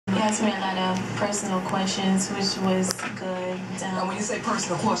asked me a lot of personal questions, which was good. And when you say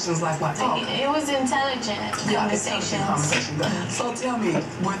personal questions, like what? It was intelligent conversation. So tell me,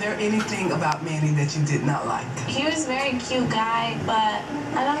 were there anything about Manny that you did not like? He was a very cute guy, but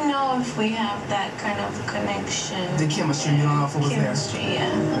I don't know if we have that kind of connection. The chemistry, you don't know if it was chemistry,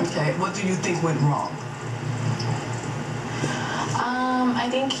 there? Yeah. Okay, what do you think went wrong? I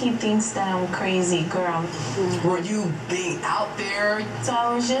think he thinks that I'm crazy, girl. Were you being out there? So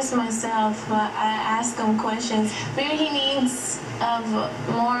I was just myself, but I asked him questions. Maybe he needs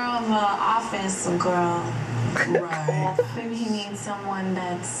more of an office girl. Right. Maybe he needs someone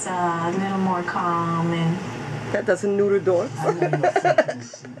that's a little more calm and... That doesn't neuter dogs. I know you're thinking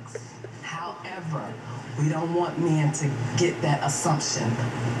sheets. However, we don't want men to get that assumption.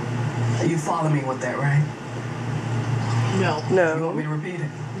 You follow me with that, right? No. No. You want me to repeat it?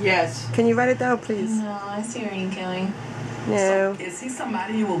 Yes. Can you write it down, please? No, I see where you're going. No. So, is he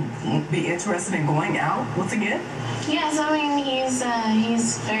somebody you will be interested in going out with again? Yes, I mean,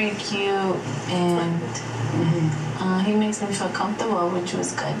 he's very cute and he makes me feel comfortable, which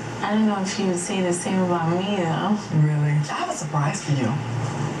was good. I don't know if you would say the same about me, though. Really? I have a surprise for you.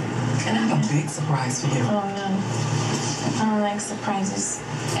 And I have a big surprise for you. Oh, no. I don't like surprises.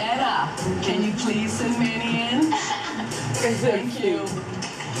 Anna, can you please send Manny in? Thank you.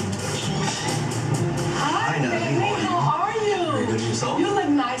 Hi, Natalie. How are you? Very good yourself? You look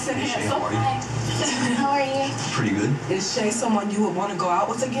nice and handsome. How are you? How are you? Pretty good. Is Shay someone you would want to go out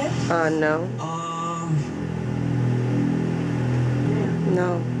with again? No.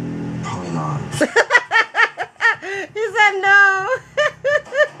 No. Probably not. He said no.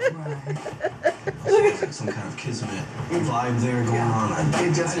 Right. Some kind of kismet vibe there going on.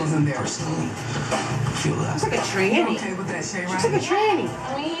 It just wasn't there. Personally, feel that. It's like a tranny. You okay with that, Shay, right? It's like a tranny.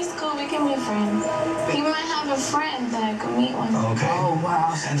 I mean, he's cool. We can be friends. He might have a friend that I could meet one. Okay. Oh,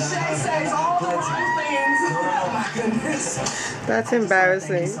 wow. And Shay says all the wrong things. Oh, my goodness. That's embarrassing.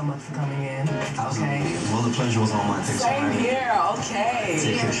 Thank you so much for coming in. Okay. Well, the pleasure was all mine. Thanks for Same having me. here. Okay.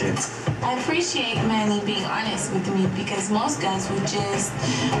 Take care, Shay. I appreciate Manny being honest with me because most guys would just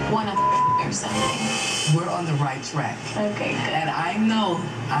want to or something. We're on the right track. Okay, good. And I know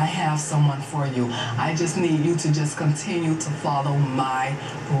I have someone for you. I just need you to just continue to follow my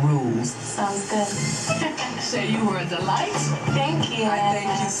rules. Sounds good. Shay, you were a delight. Thank you. I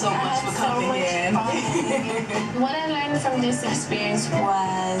thank you so much for coming in. What I learned from this experience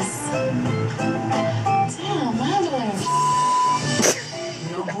was... Damn, I haven't learned...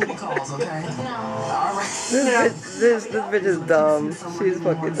 No booty calls, okay? No. All right. This bitch is dumb. She's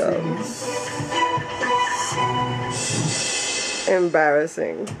fucking dumb.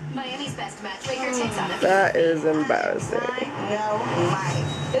 Embarrassing. Miami's best matchmaker takes on a That is embarrassing. no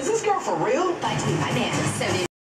life. Is this girl for real? By to be my man, so